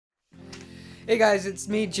Hey guys, it's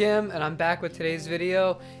me, Jim, and I'm back with today's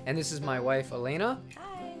video, and this is my wife, Elena.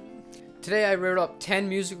 Hi. Today I wrote up 10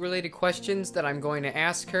 music-related questions that I'm going to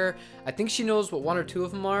ask her. I think she knows what one or two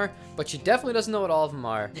of them are, but she definitely doesn't know what all of them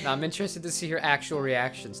are. And I'm interested to see her actual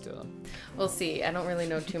reactions to them. We'll see. I don't really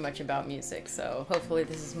know too much about music, so hopefully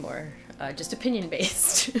this is more just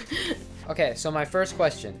opinion-based. Okay, so my first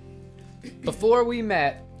question. Before we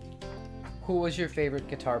met, who was your favorite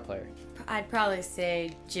guitar player? I'd probably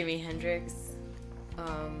say Jimi Hendrix,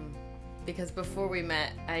 because before we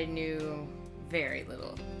met, I knew very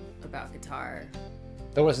little about guitar.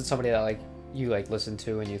 There wasn't somebody that you listened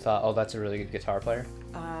to and you thought, oh, that's a really good guitar player?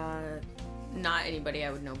 Not anybody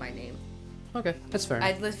I would know by name. Okay, that's fair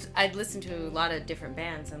enough. I'd listen to a lot of different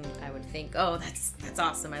bands and I would think, oh, that's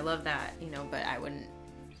awesome, I love that, but I wouldn't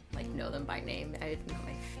know them by name. I didn't know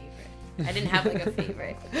my favorite. I didn't have a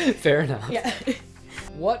favorite. Fair enough. Yeah.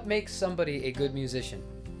 What makes somebody a good musician?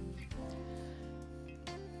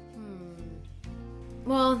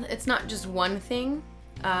 Well, it's not just one thing,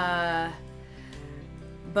 but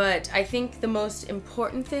I think the most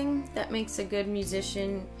important thing that makes a good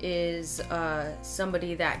musician is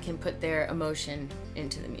somebody that can put their emotion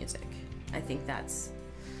into the music. I think that's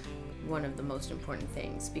one of the most important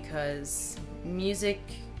things, because music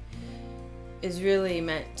is really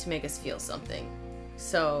meant to make us feel something.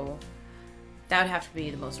 So that would have to be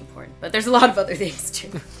the most important, but there's a lot of other things too.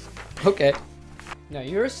 Okay. Now,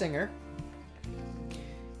 you're a singer.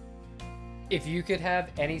 If you could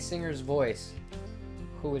have any singer's voice,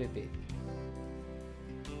 who would it be?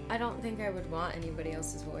 I don't think I would want anybody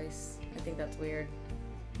else's voice. I think that's weird.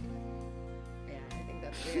 Yeah, I think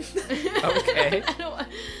that's weird. Okay. I don't want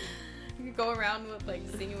to go around with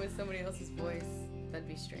singing with somebody else's voice. That'd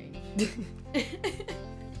be strange.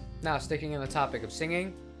 Now, sticking on the topic of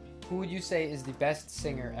singing, who would you say is the best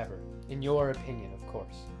singer ever? In your opinion, of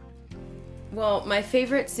course. Well, my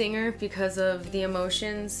favorite singer, because of the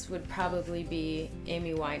emotions, would probably be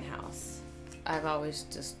Amy Winehouse. I've always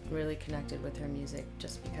just really connected with her music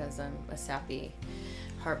just because I'm a sappy,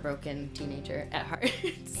 heartbroken teenager at heart.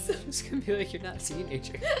 So It's gonna be like you're not a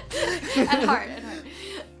teenager. at heart.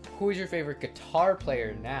 Who is your favorite guitar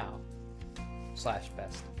player now? /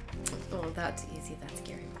 best? Oh, that's easy. That's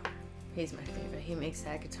Gary Moore. He's my favorite. He makes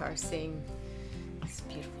that guitar sing. It's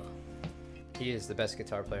beautiful. He is the best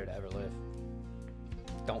guitar player to ever live.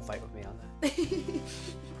 Don't fight with me on that.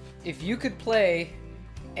 If you could play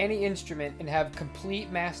any instrument and have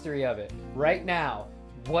complete mastery of it right now,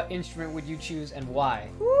 what instrument would you choose and why?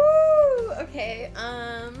 Woo! Okay.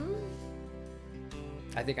 I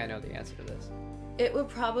think I know the answer to this. It would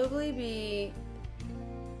probably be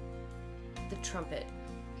the trumpet.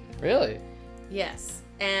 Really? Yes.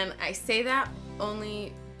 And I say that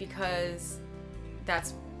only because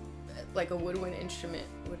that's a woodwind instrument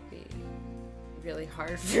would be really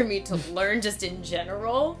hard for me to learn just in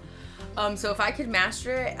general. So if I could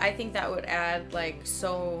master it, I think that would add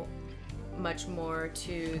so much more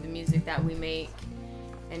to the music that we make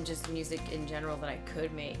and just music in general that I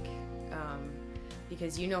could make,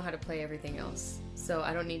 because you know how to play everything else. So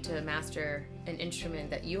I don't need to master an instrument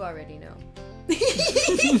that you already know.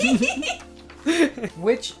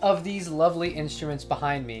 Which of these lovely instruments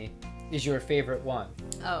behind me is your favorite one?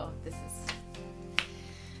 Oh,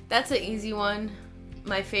 that's an easy one.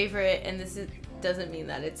 My favorite, and doesn't mean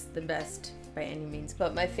that it's the best by any means,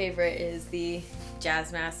 but my favorite is the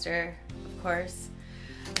Jazzmaster, of course.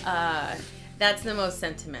 That's the most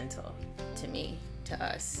sentimental to me, to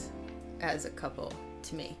us, as a couple,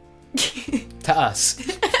 to me. To us.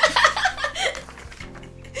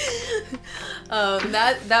 That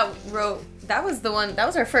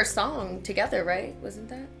was our first song together, right? Wasn't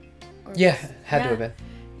that? Yeah, had to have been.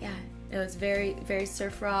 Yeah, it was very, very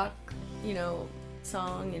surf rock,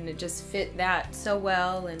 song, and it just fit that so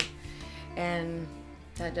well, and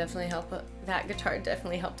that definitely helped. That guitar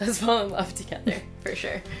definitely helped us fall in love together, for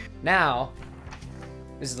sure. Now,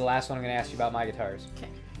 this is the last one I'm going to ask you about my guitars. Okay.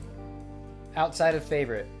 Outside of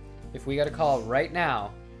favorite, if we got a call right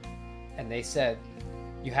now, and they said,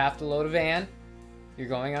 you have to load a van, you're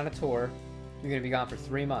going on a tour, you're going to be gone for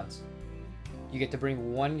 3 months. You get to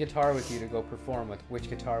bring one guitar with you to go perform with. Which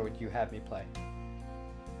guitar would you have me play?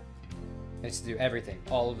 It's to do everything,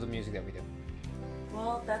 all of the music that we do.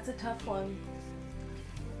 Well, that's a tough one.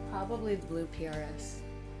 Probably the blue PRS.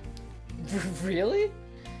 Really?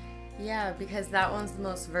 Yeah, because that one's the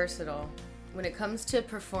most versatile. When it comes to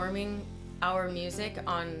performing our music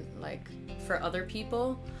on, for other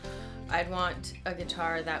people, I'd want a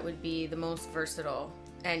guitar that would be the most versatile.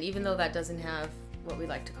 And even though that doesn't have what we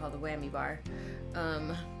like to call the whammy bar,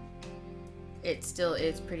 it still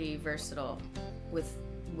is pretty versatile with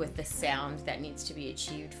with the sound that needs to be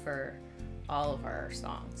achieved for all of our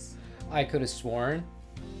songs. I could have sworn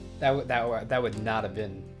that would not have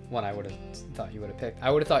been one I would have thought you would have picked.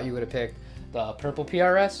 I would have thought you would have picked the purple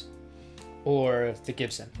PRS or the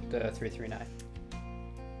Gibson, the 339.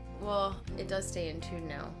 Well, it does stay in tune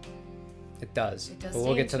now. It does. It does But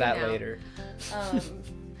we'll stay get in to tune that now. later.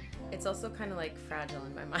 It's also kind of like fragile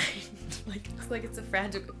in my mind. Like it's a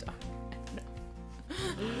fragile guitar.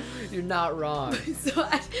 You're not wrong. So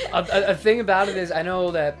A thing about it is, I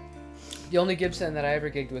know that the only Gibson that I ever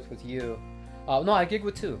gigged with you, no, I gigged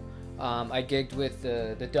with two. I gigged with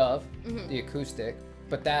the Dove, the acoustic,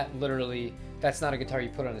 but that's not a guitar you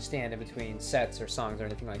put on a stand in between sets or songs or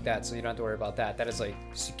anything like that, so you don't have to worry about that. That is like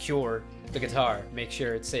secure the guitar, make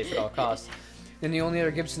sure it's safe at all costs. And the only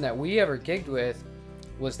other Gibson that we ever gigged with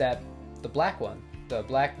was the black one, the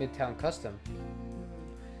black Midtown Custom.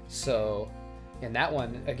 So, and that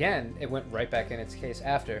one, again, it went right back in its case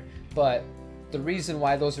after. But the reason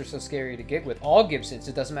why those are so scary to gig with, all Gibsons,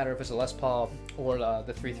 it doesn't matter if it's a Les Paul or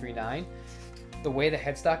the 339, the way the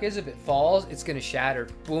headstock is, if it falls, it's going to shatter.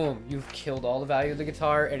 Boom, you've killed all the value of the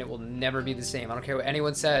guitar, and it will never be the same. I don't care what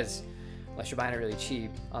anyone says, unless you're buying it really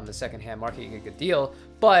cheap on the secondhand market, you get a good deal,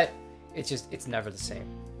 but it's never the same.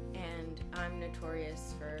 And I'm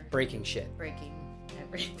notorious for Breaking shit. breaking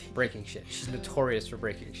everything. Breaking shit. She's notorious for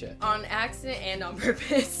breaking shit. On accident and on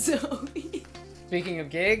purpose, so... Speaking of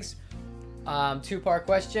gigs, two-part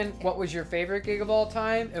question. What was your favorite gig of all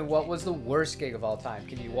time, and what was the worst gig of all time?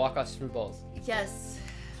 Can you walk us through both? Yes.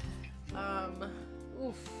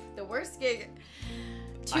 The worst gig.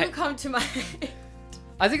 Two come to mind.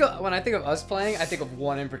 When I think of us playing, I think of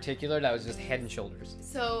one in particular that was just head and shoulders.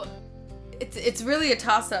 So, it's really a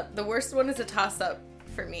toss-up. The worst one is a toss-up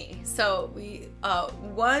for me. So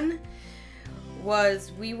one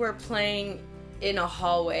was we were playing in a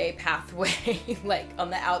hallway pathway, like on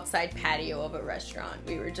the outside patio of a restaurant.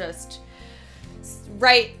 We were just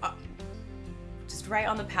right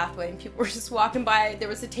on the pathway, and people were just walking by. There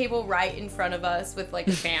was a table right in front of us with like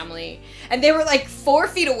a family, and they were like 4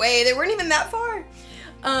 feet away. They weren't even that far.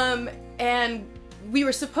 And we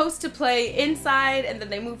were supposed to play inside, and then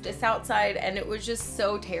they moved us outside, and it was just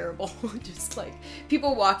so terrible. Just like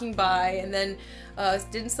people walking by, and then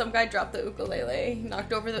didn't some guy drop the ukulele? He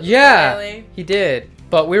knocked over the ukulele. Yeah, he did.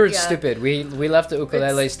 But we were stupid. We left the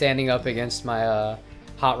ukulele standing up against my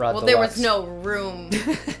Hot Rod Deluxe. There was no room.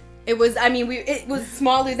 It was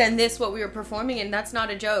smaller than this, what we were performing, and that's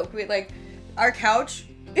not a joke. Our couch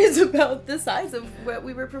is about the size of what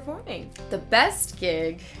we were performing. The best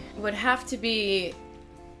gig would have to be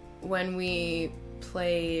when we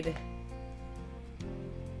played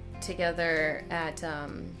together at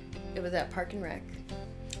it was at Park and Rec.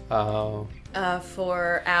 Oh.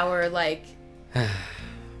 For our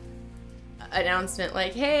announcement,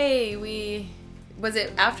 hey, was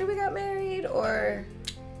it after we got married, or?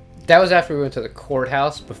 That was after we went to the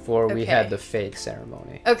courthouse before we had the fake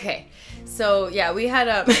ceremony. Okay. So, yeah, we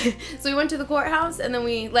had so we went to the courthouse, and then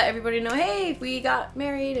we let everybody know, hey, we got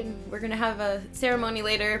married, and we're going to have a ceremony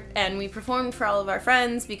later, and we performed for all of our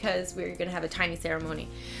friends because we were going to have a tiny ceremony.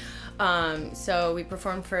 So we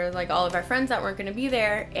performed for, all of our friends that weren't going to be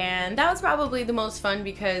there, and that was probably the most fun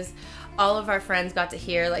because all of our friends got to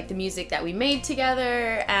hear, the music that we made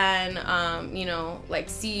together and,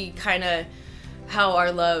 see kind of how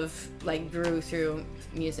our love, grew through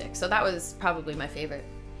music. So that was probably my favorite.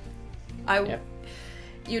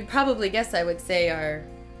 You'd probably guess I would say our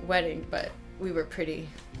wedding, but we were pretty.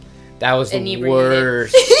 That was the inebriated.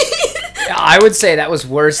 Worst. I would say that was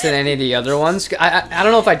worse than any of the other ones. I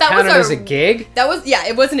don't know if I'd count it as a gig.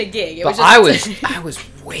 It wasn't a gig. It was just I was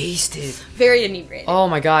wasted. Very inebriated. Oh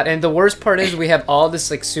my god! And the worst part is we have all this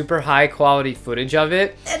super high quality footage of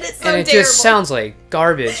it, and it's so and it terrible. Just sounds like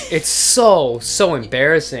garbage. It's so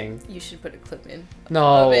embarrassing. You should put a clip in.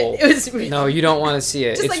 No, it was really no, you don't want to see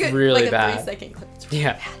it. Just it's really bad. 3-second clip.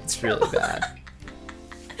 It's really bad.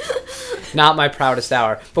 Not my proudest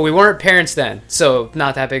hour, but we weren't parents then, so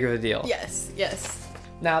not that big of a deal. Yes.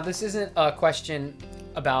 Now, this isn't a question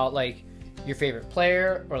about your favorite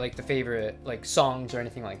player or the favorite songs or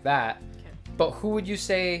anything like that. Okay. But who would you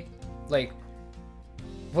say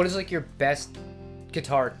what is your best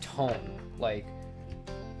guitar tone? Like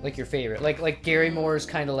your favorite? Like Gary Moore's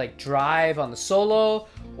kind of drive on the solo,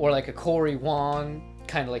 or a Corey Wong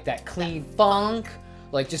kind of that clean funk?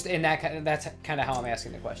 Just in that that's kind of how I'm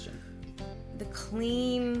asking the question. The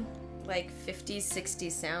clean 50s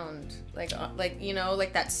 60s sound,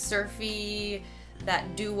 that surfy,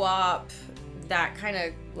 that doo-wop, that kind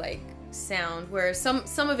of sound, where some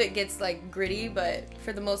of it gets like gritty, but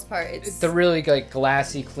for the most part it's the really like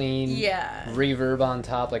glassy clean reverb on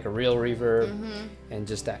top, like a real reverb, and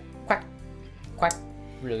just that quack quack,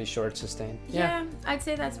 really short sustain. Yeah, I'd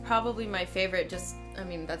say that's probably my favorite. Just, I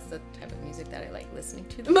mean, that's the type of music that I like listening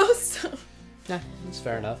to the most. Yeah, that's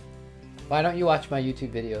fair enough. Why don't you watch my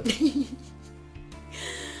YouTube videos?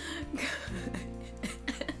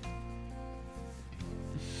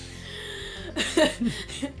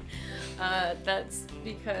 That's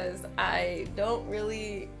because I don't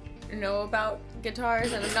really know about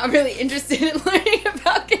guitars, and I'm not really interested in learning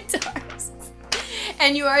about guitars.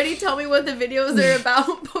 And you already tell me what the videos are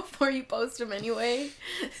about before you post them anyway.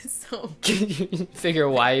 So figure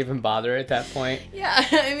why even bother at that point. Yeah,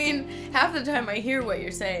 I mean, half the time I hear what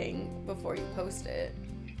you're saying before you post it.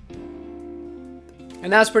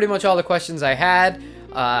 And that's pretty much all the questions I had.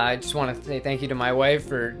 I just want to say thank you to my wife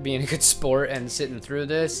for being a good sport and sitting through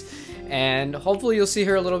this. And hopefully you'll see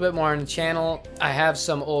her a little bit more on the channel. I have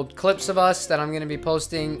some old clips of us that I'm going to be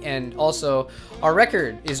posting. And also, our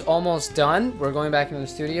record is almost done. We're going back into the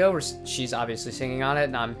studio. She's obviously singing on it,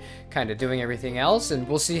 and I'm kind of doing everything else. And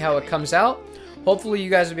we'll see how it comes out. Hopefully you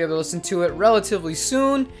guys will be able to listen to it relatively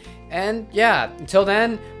soon. And yeah, until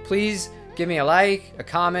then, please give me a like, a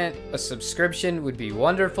comment, a subscription would be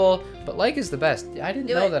wonderful. But like is the best. I didn't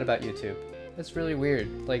know that about YouTube. That's really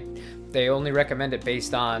weird. Like, they only recommend it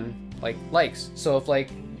based on like likes. So if like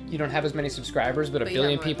you don't have as many subscribers, but a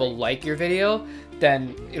billion people like your video,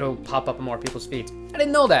 then it'll pop up in more people's feeds. I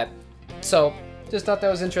didn't know that. So just thought that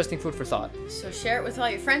was interesting food for thought. So share it with all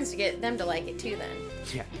your friends to get them to like it too then.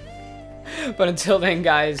 Yeah. But until then,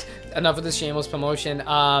 guys, enough of this shameless promotion.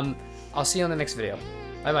 I'll see you on the next video.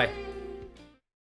 Bye-bye.